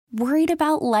Worried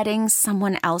about letting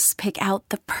someone else pick out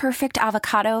the perfect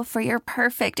avocado for your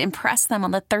perfect impress them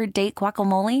on the third date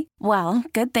guacamole? Well,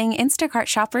 good thing Instacart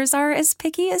shoppers are as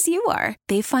picky as you are.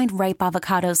 They find ripe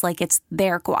avocados like it's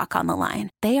their guac on the line.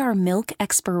 They are milk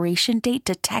expiration date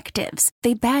detectives.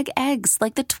 They bag eggs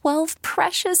like the 12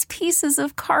 precious pieces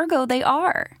of cargo they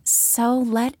are. So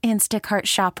let Instacart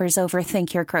shoppers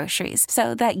overthink your groceries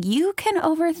so that you can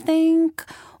overthink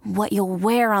what you'll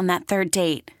wear on that third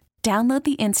date. Download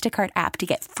the Instacart app to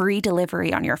get free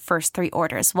delivery on your first 3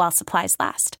 orders while supplies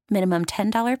last. Minimum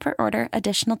 $10 per order.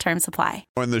 Additional terms apply.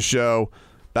 On the show,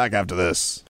 back after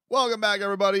this. Welcome back,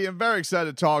 everybody. I'm very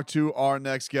excited to talk to our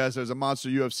next guest. There's a monster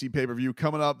UFC pay-per-view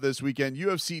coming up this weekend,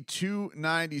 UFC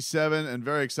 297, and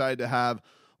very excited to have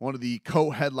one of the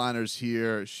co-headliners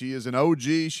here. She is an OG.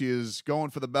 She is going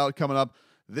for the belt coming up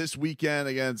this weekend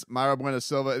against Mayra Bueno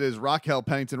Silva. It is Raquel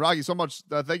Pennington. Rocky,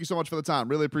 thank you so much for the time.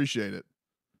 Really appreciate it.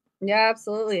 Yeah,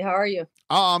 absolutely. How are you?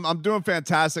 I'm doing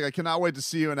fantastic. I cannot wait to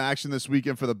see you in action this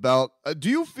weekend for the belt. Do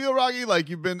you feel, Rocky, like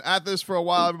you've been at this for a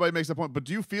while? Everybody makes that point, but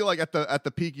do you feel like at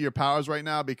the peak of your powers right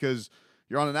now because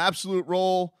you're on an absolute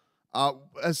roll?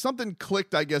 Has something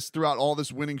clicked, I guess, throughout all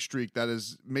this winning streak that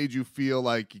has made you feel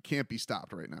like you can't be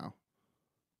stopped right now?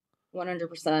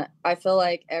 100%. I feel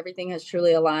like everything has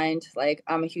truly aligned. Like,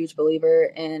 I'm a huge believer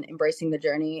in embracing the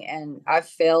journey, and I've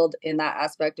failed in that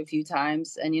aspect a few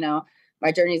times. And,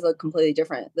 my journeys look completely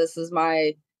different. This is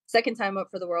my second time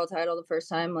up for the world title. The first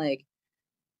time, like,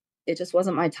 it just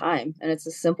wasn't my time. And it's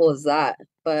as simple as that.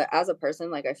 But as a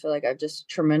person, like, I feel like I've just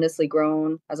tremendously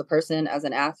grown as a person, as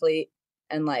an athlete.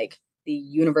 And like, the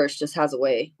universe just has a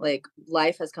way. Like,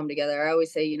 life has come together. I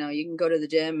always say, you can go to the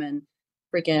gym and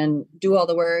freaking do all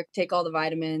the work, take all the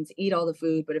vitamins, eat all the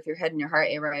food. But if your head and your heart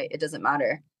ain't right, it doesn't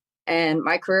matter. And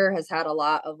my career has had a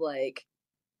lot of like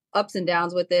ups and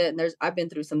downs with it. And I've been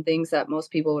through some things that most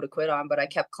people would have quit on, but I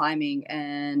kept climbing.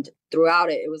 And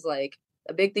throughout it, it was like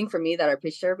a big thing for me that I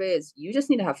preach to everybody is you just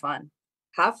need to have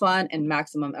fun and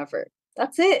maximum effort.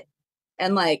 That's it.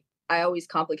 And like, I always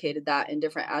complicated that in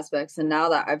different aspects. And now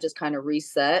that I've just kind of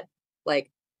reset,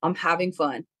 like, I'm having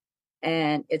fun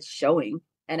and it's showing,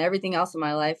 and everything else in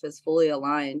my life is fully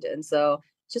aligned. And so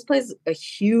it just plays a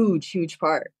huge, huge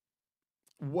part.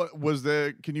 What was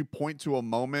there? Can you point to a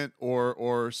moment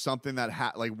or something that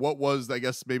like what was, I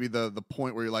guess, maybe the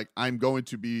point where you're like, I'm going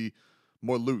to be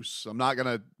more loose. I'm not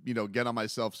gonna, get on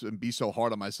myself and be so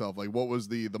hard on myself. Like, what was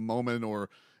the moment, or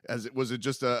was it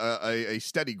just a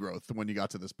steady growth when you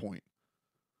got to this point?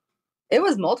 It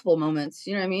was multiple moments.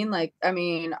 You know what I mean? Like,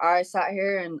 I sat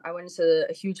here and I went into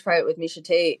a huge fight with Misha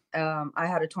Tate. I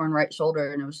had a torn right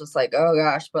shoulder, and it was just like, oh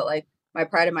gosh, but like my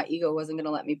pride and my ego wasn't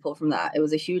gonna let me pull from that. It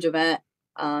was a huge event.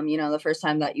 The first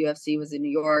time that UFC was in New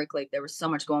York, like, there was so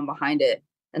much going behind it.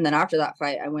 And then after that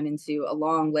fight, I went into a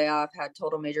long layoff, had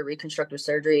total major reconstructive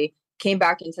surgery, came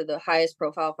back into the highest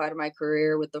profile fight of my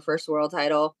career with the first world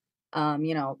title.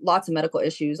 Lots of medical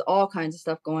issues, all kinds of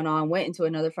stuff going on, went into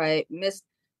another fight, missed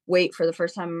weight for the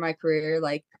first time in my career.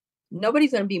 Like,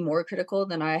 nobody's going to be more critical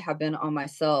than I have been on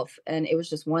myself. And it was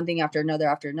just one thing after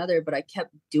another, but I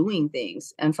kept doing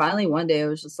things. And finally, one day I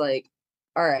was just like,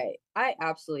 all right, I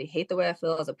absolutely hate the way I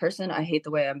feel as a person. I hate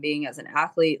the way I'm being as an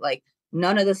athlete. Like,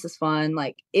 none of this is fun.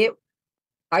 Like,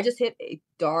 I just hit a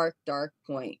dark, dark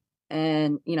point.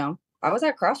 And, I was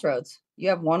at crossroads. You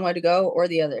have one way to go or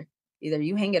the other. Either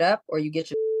you hang it up or you get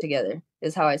your together,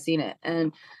 is how I seen it.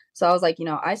 And so I was like,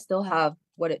 I still have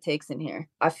what it takes in here.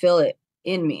 I feel it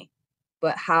in me,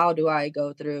 but how do I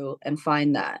go through and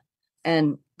find that?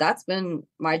 And that's been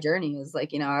my journey, is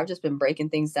like, I've just been breaking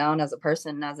things down as a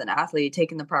person, as an athlete,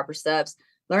 taking the proper steps,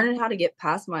 learning how to get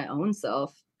past my own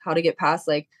self, how to get past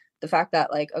like the fact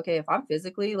that, like, okay, if I'm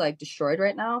physically like destroyed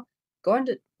right now, going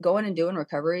and doing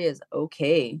recovery is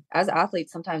okay. As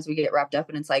athletes, sometimes we get wrapped up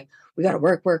and it's like, we got to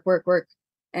work.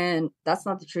 And that's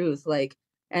not the truth. Like,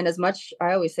 and as much,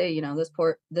 I always say,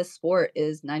 this sport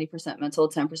is 90% mental,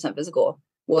 10% physical.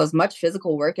 Well, as much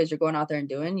physical work as you're going out there and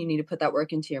doing, you need to put that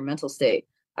work into your mental state.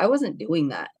 I wasn't doing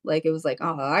that. Like, it was like,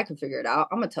 oh, I can figure it out.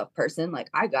 I'm a tough person. Like,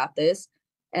 I got this.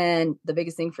 And the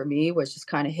biggest thing for me was just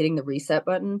kind of hitting the reset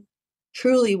button.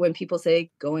 Truly, when people say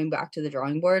going back to the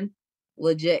drawing board,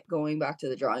 legit going back to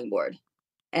the drawing board.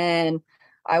 And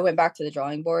I went back to the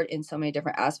drawing board in so many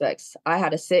different aspects. I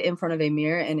had to sit in front of a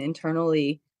mirror and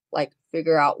internally like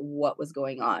figure out what was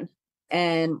going on.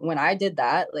 And when I did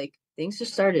that, like, things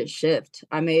just started to shift.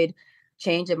 I made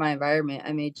change in my environment.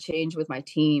 I made change with my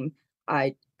team.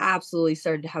 I absolutely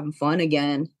started having fun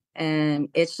again. And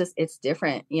it's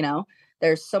different.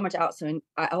 There's so much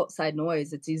outside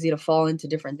noise. It's easy to fall into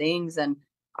different things. And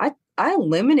I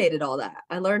eliminated all that.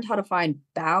 I learned how to find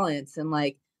balance and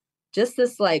like just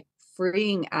this like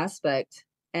freeing aspect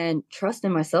and trust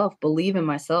in myself, believe in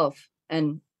myself.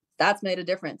 And that's made a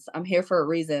difference. I'm here for a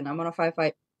reason. I'm on a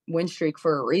 5-fight win streak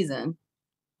for a reason.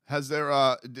 Has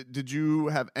there, did you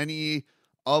have any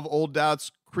of old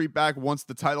doubts creep back once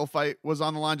the title fight was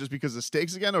on the line just because of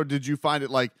stakes again? Or did you find it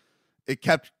like it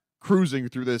kept cruising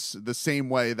through this the same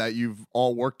way that you've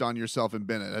all worked on yourself and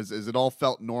been it? Has it all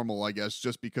felt normal, I guess,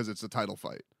 just because it's a title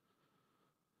fight?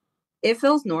 It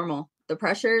feels normal. The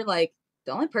pressure, like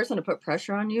the only person to put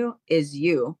pressure on you is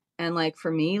you. And like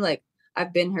for me, like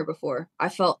I've been here before. I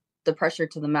felt the pressure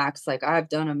to the max. Like I've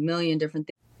done a million different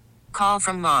things. Call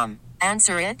from mom.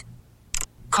 Answer it.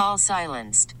 Call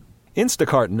silenced.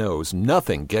 Instacart knows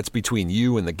nothing gets between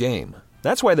you and the game.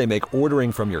 That's why they make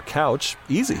ordering from your couch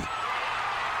easy.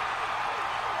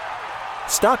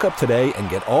 Stock up today and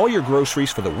get all your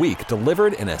groceries for the week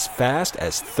delivered in as fast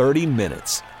as 30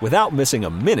 minutes without missing a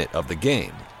minute of the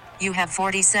game. You have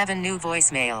 47 new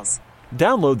voicemails.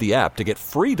 Download the app to get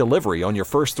free delivery on your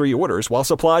first 3 orders while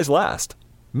supplies last.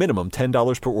 Minimum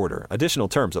 $10 per order. Additional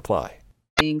terms apply.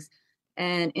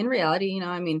 And in reality, you know,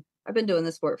 I mean, I've been doing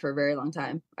this sport for a very long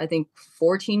time. I think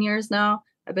 14 years now.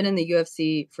 I've been in the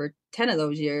UFC for 10 of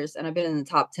those years, and I've been in the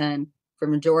top 10 for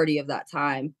majority of that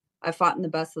time. I fought in the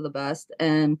best of the best.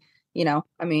 And, you know,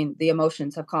 I mean, the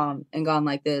emotions have come and gone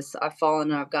like this. I've fallen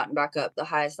and I've gotten back up, the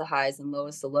highest of highs and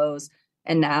lowest of lows.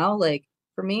 And now, like,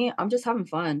 for me, I'm just having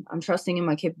fun. I'm trusting in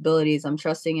my capabilities. I'm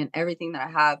trusting in everything that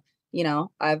I have. You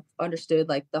know, I've understood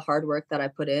like the hard work that I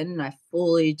put in, and I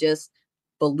fully just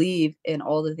believe in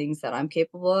all the things that I'm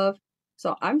capable of.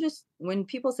 So I'm just, when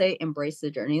people say embrace the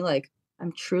journey, like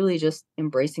I'm truly just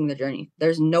embracing the journey.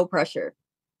 There's no pressure.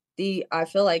 I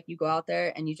feel like you go out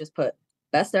there and you just put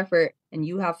best effort and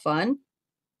you have fun,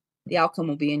 the outcome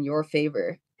will be in your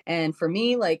favor. And for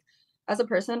me, like as a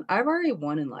person, I've already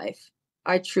won in life.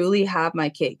 I truly have my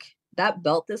cake. That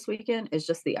belt this weekend is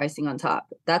just the icing on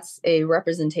top. That's a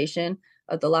representation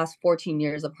of the last 14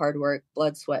 years of hard work,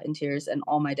 blood, sweat, and tears, and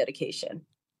all my dedication.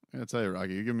 I tell you,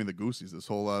 Rocky, you're giving me the goosies. This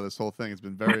whole thing has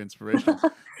been very inspirational.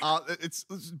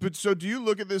 But so do you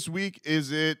look at this week?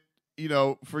 Is it, you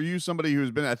know, for you, somebody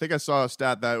who's been, I think I saw a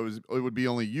stat that it would be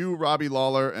only you, Robbie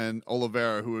Lawler, and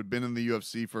Oliveira who had been in the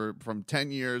UFC from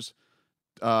 10 years,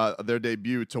 their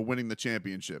debut to winning the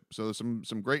championship. So there's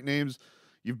some great names.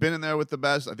 You've been in there with the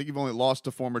best. I think you've only lost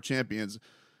to former champions.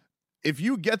 If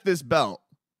you get this belt,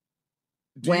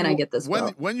 when you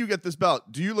get this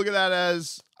belt, do you look at that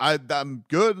as I'm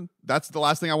good? That's the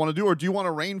last thing I want to do, or do you want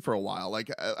to reign for a while? Like,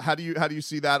 how do you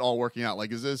see that all working out?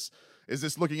 Like, is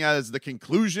this looking at as the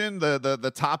conclusion,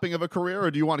 the topping of a career, or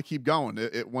do you want to keep going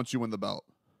once you win the belt?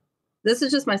 This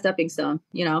is just my stepping stone.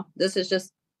 You know, this is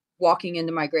just walking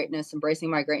into my greatness,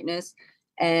 embracing my greatness,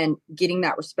 and getting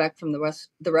that respect from the rest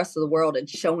of the world, and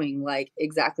showing like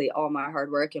exactly all my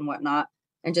hard work and whatnot,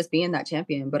 and just being that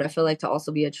champion. But I feel like to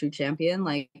also be a true champion,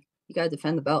 like you got to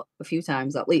defend the belt a few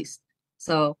times at least.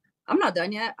 So I'm not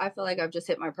done yet. I feel like I've just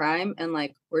hit my prime, and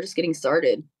like we're just getting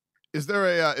started. Is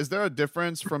there a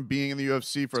difference from being in the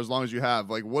UFC for as long as you have?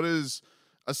 Like, what is,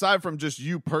 aside from just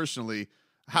you personally,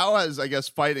 how has, I guess,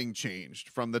 fighting changed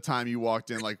from the time you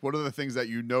walked in? Like, what are the things that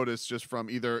you noticed just from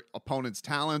either opponents'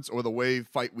 talents or the way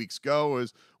fight weeks go?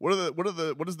 What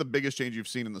is the biggest change you've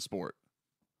seen in the sport?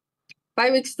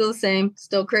 Fight week's still the same,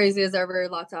 still crazy as ever,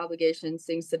 lots of obligations,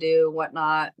 things to do,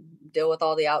 whatnot, deal with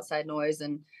all the outside noise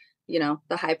and, you know,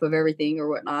 the hype of everything or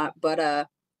whatnot. But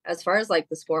as far as like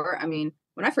the sport, I mean,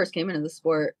 when I first came into the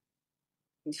sport,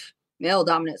 male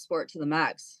dominant sport to the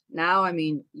max. Now, I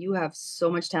mean, you have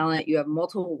so much talent. You have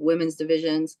multiple women's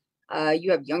divisions.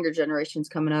 You have younger generations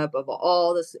coming up of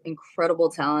all this incredible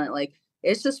talent. Like,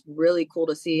 it's just really cool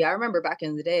to see. I remember back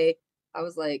in the day, I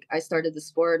was like, I started the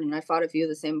sport and I fought a few of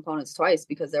the same opponents twice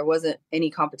because there wasn't any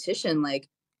competition. Like,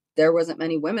 there wasn't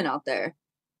many women out there.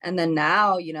 And then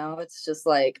now, you know, it's just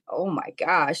like, oh my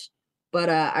gosh. But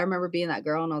I remember being that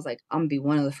girl and I was like, I'm going to be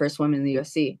one of the first women in the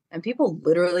UFC. And people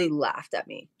literally laughed at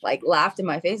me, like laughed in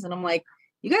my face. And I'm like,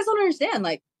 you guys don't understand.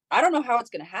 Like, I don't know how it's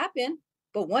going to happen,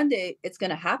 but one day it's going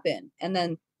to happen. And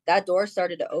then that door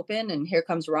started to open, and here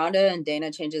comes Ronda, and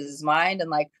Dana changes his mind, and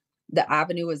like the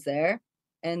avenue was there.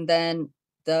 And then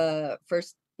the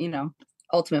first, you know,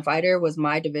 Ultimate Fighter was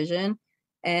my division.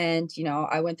 And, you know,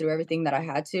 I went through everything that I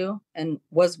had to and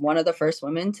was one of the first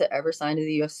women to ever sign to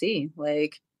the UFC.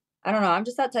 Like, I don't know. I'm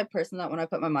just that type of person that when I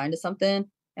put my mind to something,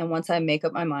 and once I make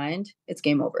up my mind, it's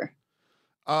game over.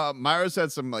 Mayra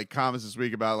said some like comments this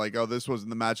week about like, oh, this wasn't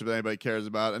the matchup that anybody cares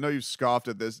about. I know you've scoffed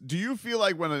at this. Do you feel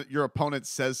like when your opponent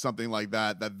says something like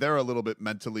that, that they're a little bit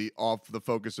mentally off the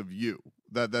focus of you?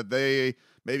 that they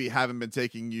maybe haven't been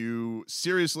taking you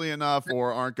seriously enough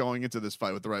or aren't going into this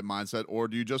fight with the right mindset, or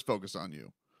do you just focus on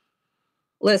you?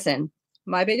 Listen,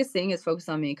 my biggest thing is focus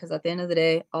on me because at the end of the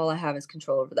day, all I have is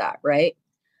control over that, right?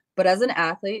 But as an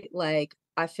athlete, like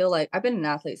I feel like I've been an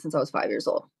athlete since I was 5 years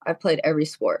old. I've played every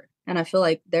sport. And I feel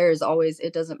like there's always,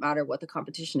 it doesn't matter what the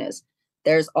competition is.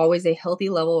 There's always a healthy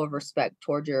level of respect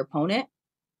towards your opponent,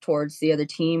 towards the other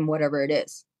team, whatever it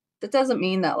is. That doesn't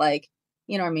mean that like,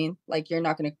 you know what I mean? Like you're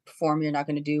not going to perform, you're not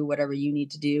going to do whatever you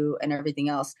need to do and everything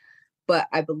else. But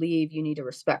I believe you need to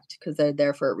respect because they're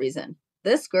there for a reason.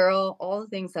 This girl, all the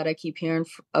things that I keep hearing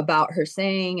about her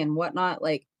saying and whatnot,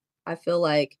 like I feel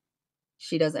like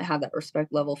she doesn't have that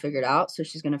respect level figured out. So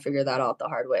she's going to figure that out the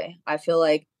hard way. I feel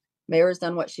like Mayra's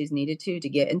done what she's needed to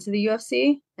get into the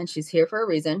UFC, and she's here for a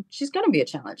reason. She's going to be a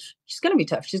challenge. She's going to be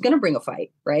tough. She's going to bring a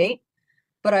fight, right?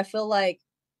 But I feel like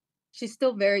she's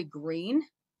still very green,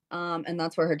 and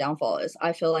that's where her downfall is.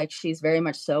 I feel like she's very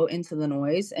much so into the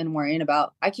noise and worrying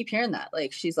about, I keep hearing that.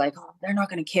 Like, she's like, oh, they're not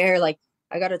going to care. Like,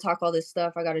 I got to talk all this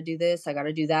stuff. I got to do this. I got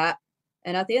to do that.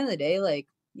 And at the end of the day, like,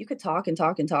 you could talk and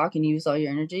talk and talk and use all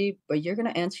your energy, but you're going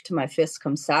to answer to my fist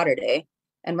come Saturday.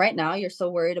 And right now you're so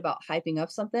worried about hyping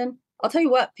up something. I'll tell you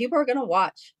what, people are going to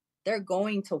watch. They're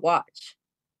going to watch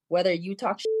whether you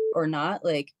talk shit or not.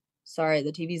 Like, sorry,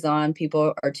 the TV's on.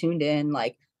 People are tuned in.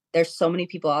 Like, there's so many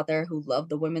people out there who love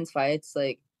the women's fights.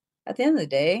 Like, at the end of the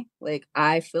day, like,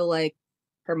 I feel like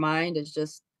her mind is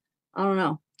just, I don't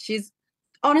know.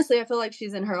 Honestly, I feel like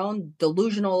she's in her own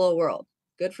delusional little world.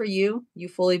 Good for you. You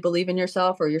fully believe in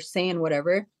yourself or you're saying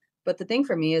whatever. But the thing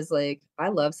for me is like, I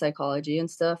love psychology and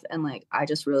stuff. And like, I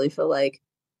just really feel like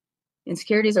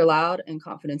insecurities are loud and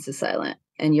confidence is silent.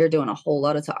 And you're doing a whole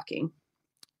lot of talking.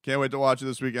 Can't wait to watch it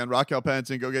this weekend. Raquel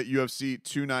Pennington, go get UFC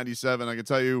 297. I can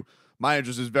tell you my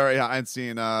interest is very high in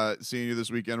seeing you this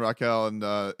weekend, Raquel. And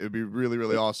it'd be really,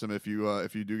 really awesome if you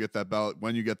do get that belt.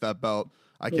 When you get that belt,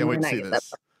 I can't wait to see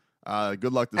this.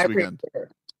 Good luck this weekend.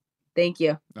 Thank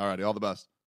you. All righty. All the best.